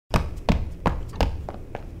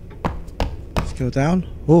Go down.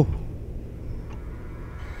 Oh.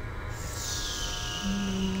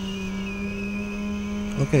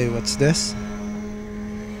 Okay, what's this?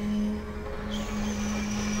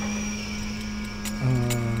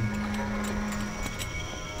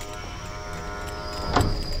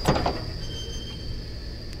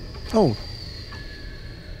 Oh.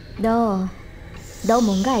 너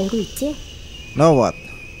뭔가 알고 있지? Now what?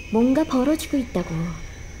 뭔가 벌어지고 있다고.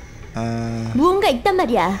 무언가 있단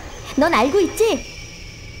말이야. 넌 알고 있지?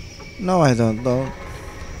 No, I don't know.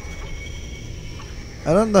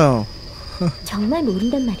 I don't know. 정말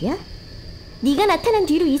모른단 말이야? 네가 나타난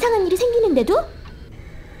뒤로 이상한 일이 생기는데도?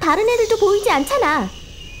 다른 애들도 보이지 않잖아.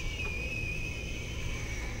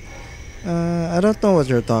 I don't know what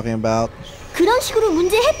you're talking about. 그런 식으로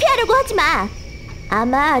문제 회피하려고 하지 마.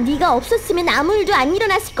 아마 네가 없었으면 아무 일도 안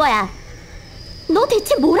일어났을 거야. 너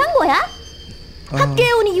대체 뭘 한 거야?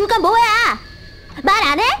 학교에 온 이유가 뭐야? 말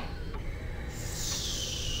안 해?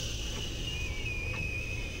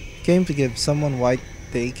 Came to give someone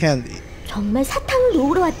WhiteDay candy. 정말 사탕을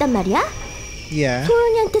놓으러 왔단 말이야? Yeah.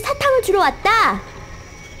 소연이한테 사탕을 주러 왔다.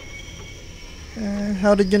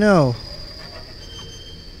 How did you know?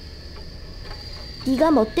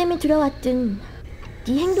 네가 뭐 때문에 들어왔든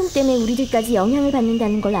네 행동 때문에 우리들까지 영향을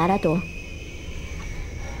받는다는 걸 알아도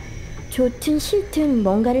좋든 싫든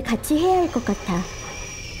뭔가를 같이 해야 할 것 같아.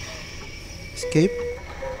 Escape?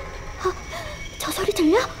 저 소리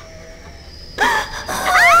들려?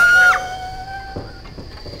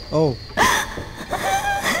 Oh.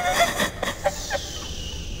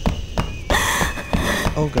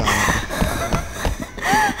 Oh god.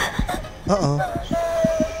 Uh-oh.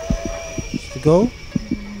 To go?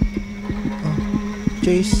 Oh.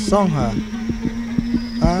 Chase Songha.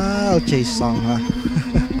 I'll chase Songha.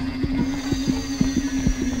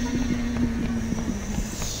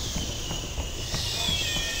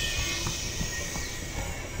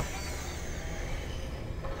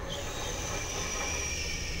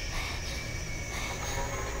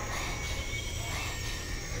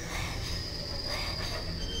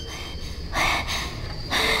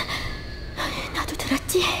 나도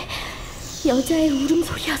들었지? 여자의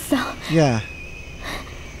울음소리였어. Yeah.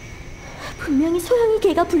 분명히 소영이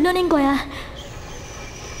걔가 불러낸 거야.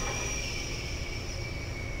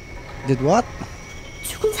 Did what?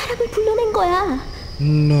 죽은 사람을 불러낸 거야.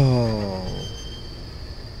 No.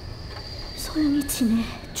 소영이 친해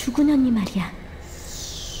죽은 언니 말이야.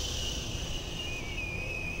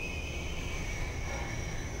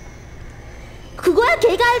 그거야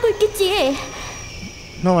걔가 알고 있겠지.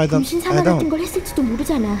 No, I don't. 금신상화 같은 걸 했을지도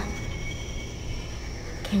모르잖아.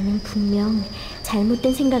 걔는 분명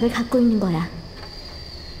잘못된 생각을 갖고 있는 거야.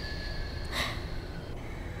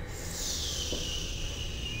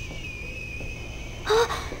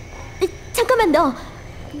 잠깐만, 너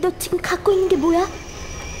지금 갖고 있는 게 뭐야?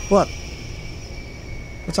 What?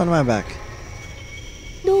 What's on my back?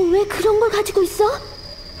 너 왜 그런 걸 가지고 있어?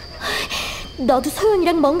 너도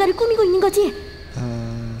소연이랑 뭔가를 꾸미고 있는 거지?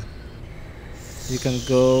 You can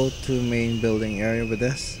go to main building area with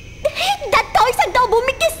this. 나 더 이상 너 못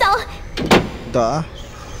믿겠어. Duh.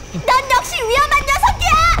 넌 역시 위험한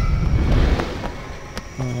녀석이야.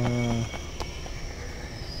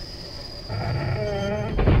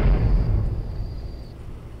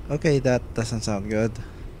 Okay, that doesn't sound good.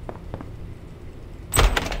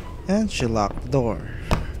 And she locked the door.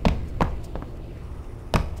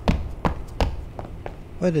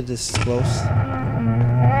 Why did this close?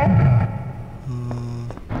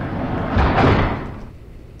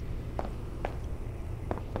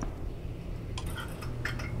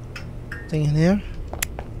 Thing in here?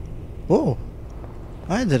 Oh,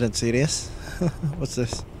 I didn't see this. What's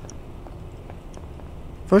this?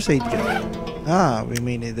 First aid kit. Ah, we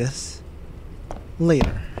may need this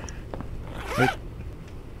later. Wait.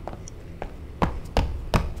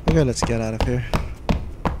 Okay, let's get out of here.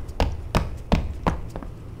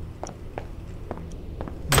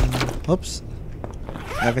 Oops.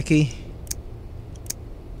 I have a key.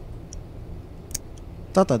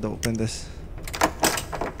 Thought I'd open this.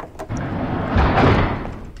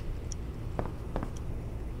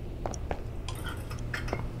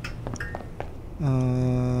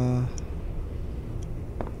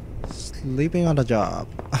 Sleeping on the job.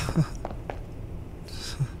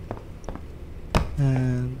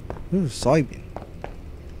 And soybean.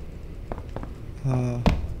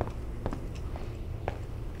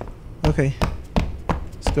 Okay,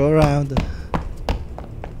 let's go around.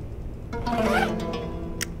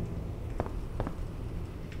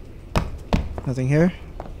 Nothing here.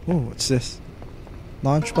 Oh, what's this?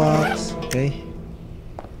 Launchbox. Okay.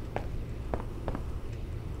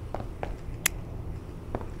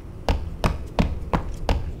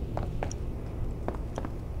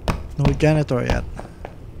 No janitor yet.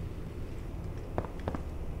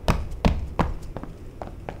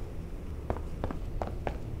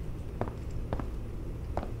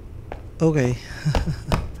 Okay.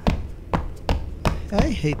 I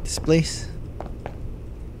hate this place.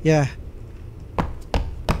 Yeah.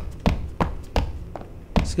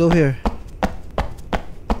 Let's go here.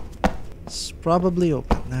 It's probably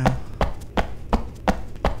open now.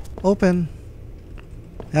 Open.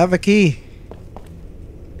 I have a key.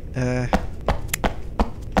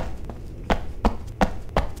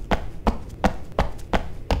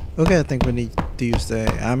 Okay, I think we need to use the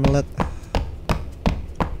amulet.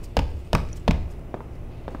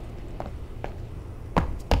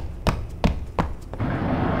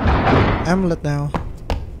 Amulet now.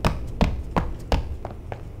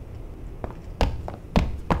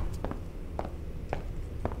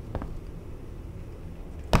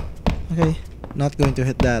 Okay, not going to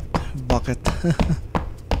hit that bucket.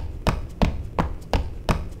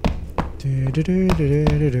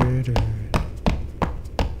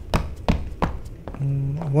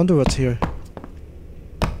 I wonder what's here.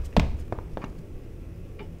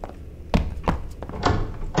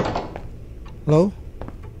 Hello?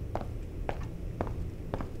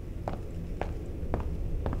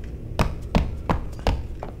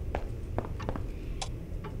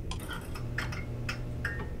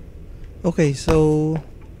 Okay, so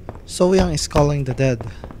So Young is calling the dead.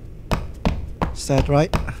 Is that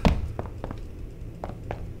right?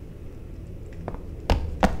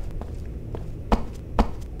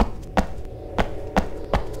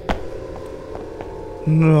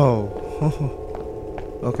 No.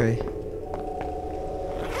 Okay.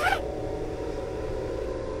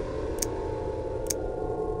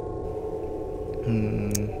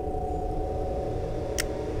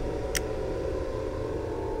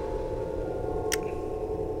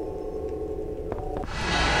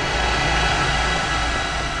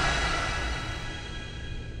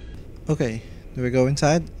 Okay, do we go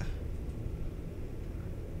inside?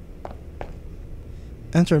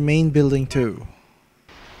 Enter main building 2.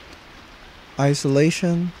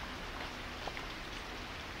 Isolation.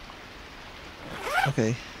 Okay.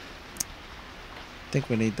 I think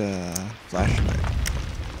we need the flashlight.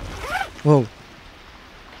 Whoa.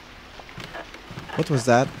 What was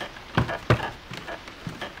that?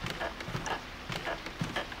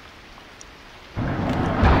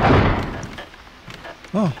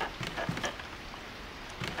 Oh.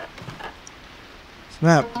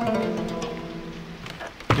 Map.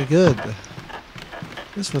 Okay, good.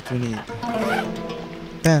 This is what we need.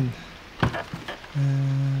 Pen.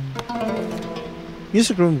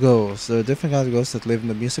 Music room ghosts. There are different kinds of ghosts that live in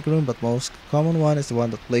the music room, but most common one is the one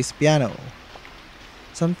that plays piano.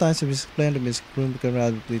 Sometimes the music player in the music room can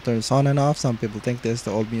randomly turns on and off. Some people think this is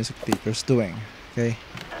the old music teacher's doing. Okay.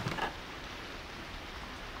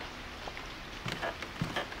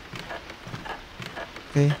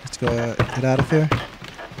 Okay, let's go get out of here.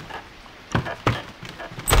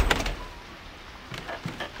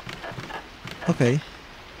 Okay.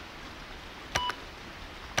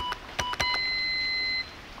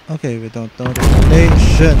 Okay, we don't know the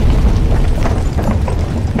location.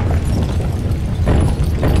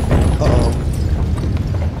 Uh-oh.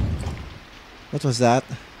 What was that?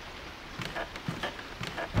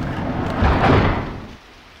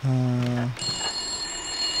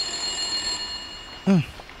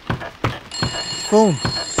 Phone.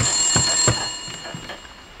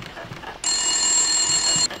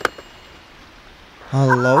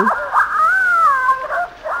 Hello?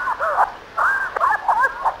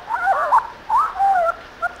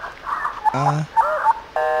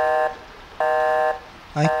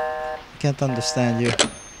 I can't understand you.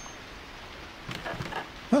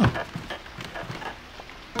 Huh.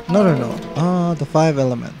 No. The 5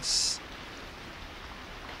 elements.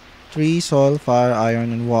 3, soil, fire,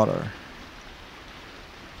 iron, and water.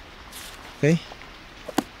 Okay.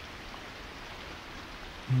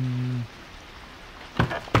 I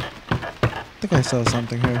think I saw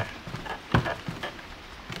something here.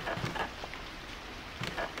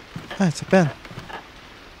 Ah, it's a pen.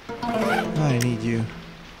 I need you.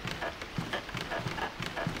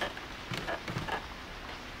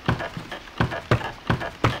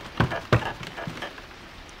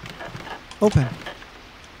 Open.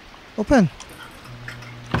 Open.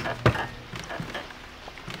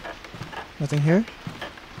 Nothing here?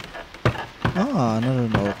 Ah, another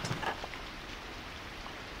note.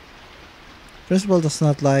 Principal does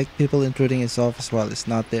not like people intruding his office while he's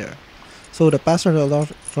not there. So the password of the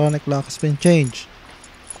electronic lock has been changed.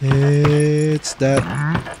 It's that.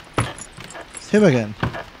 It's him again.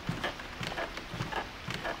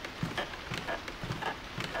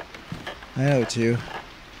 I know it's you.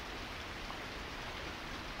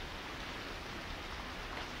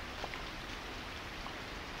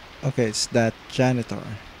 Okay, it's that janitor.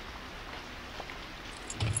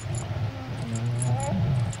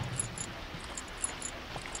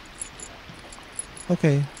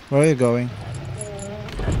 Okay, where are you going?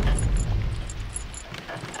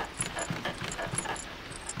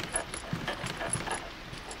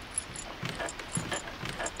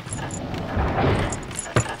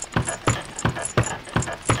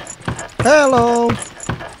 Hello!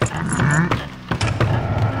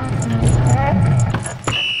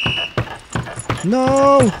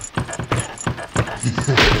 No!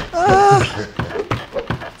 Ah!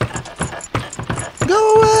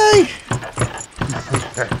 Go away!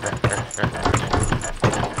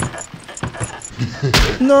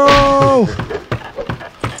 No!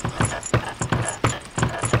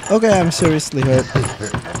 Okay, I'm seriously hurt.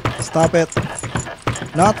 Stop it.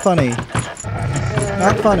 Not funny.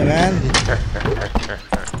 Not funny, man.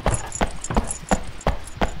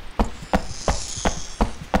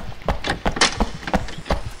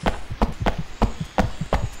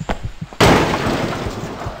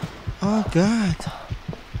 Oh God.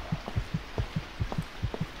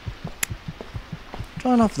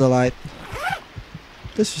 Turn off the light.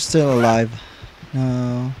 This is still alive.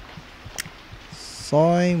 No.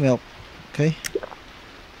 Soy milk. Okay.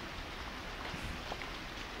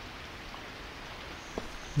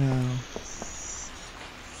 No.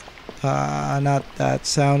 Not that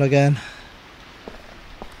sound again.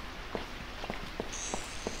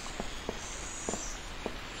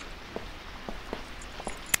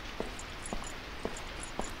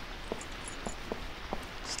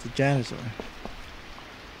 It's the janitor.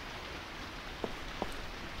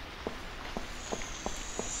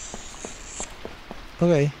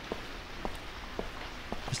 Okay.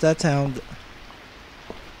 What's that sound?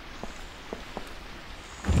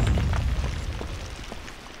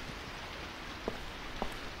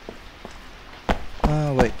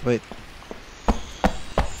 Wait.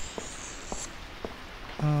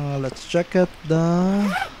 Let's check out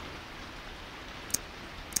the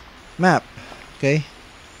map. Okay.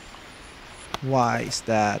 Why is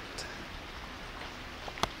that?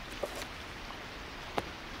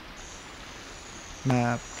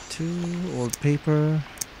 Map 2, old paper,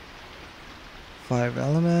 5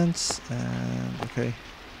 elements, and okay.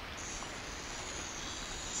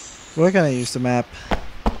 Where can I use the map?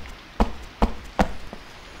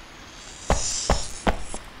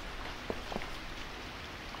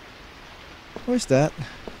 Where's that?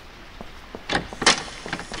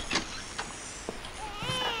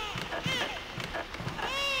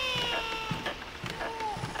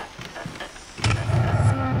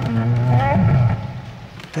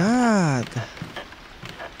 God.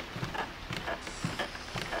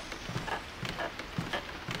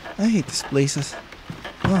 I hate these places.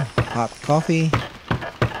 Oh, hot coffee.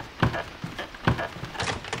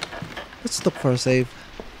 Let's look for a save.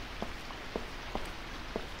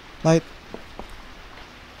 Light.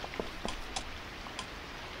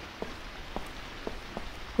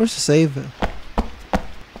 Where's the save?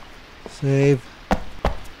 Save.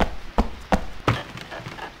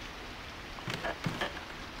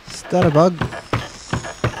 Is that a bug?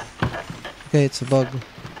 Okay, it's a bug.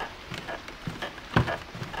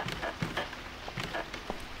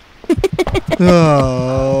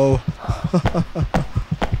 Oh.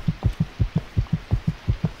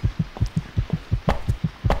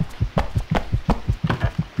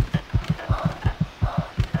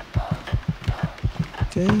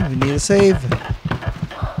 Okay, we need a save.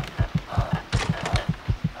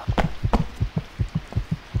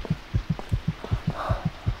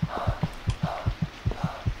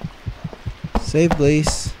 Save,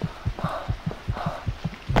 please.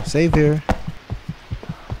 Save here.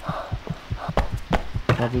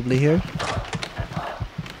 Probably here.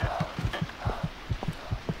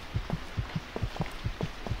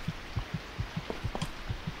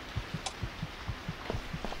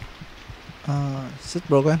 Is it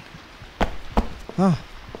broken? Oh.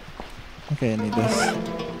 Okay, I need this.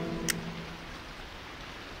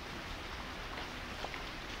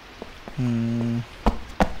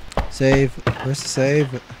 Save. Where's the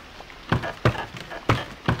save?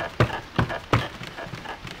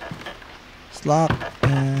 Slot.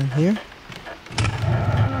 And here.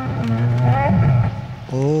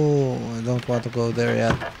 Oh, I don't want to go there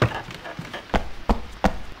yet.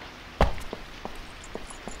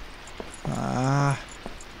 Ah,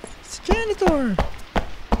 it's a janitor.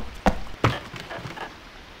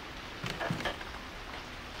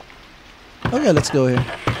 Okay, let's go here.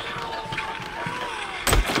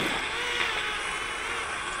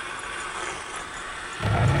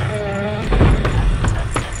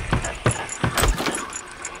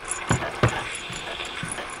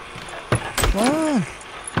 Come on.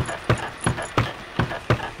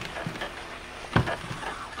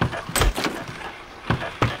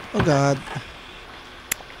 Oh god.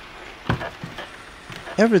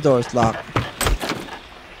 Every door is locked.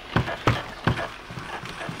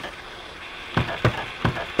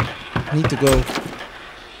 Need to go.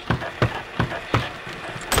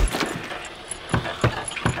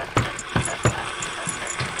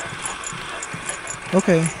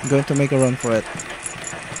 Okay, I'm going to make a run for it.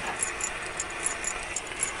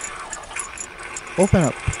 Open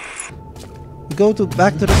up. Go to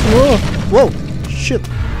back to the floor. Whoa! Shit!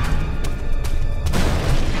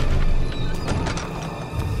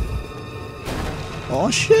 Oh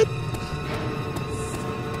shit!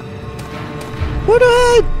 What the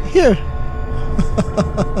heck? Here!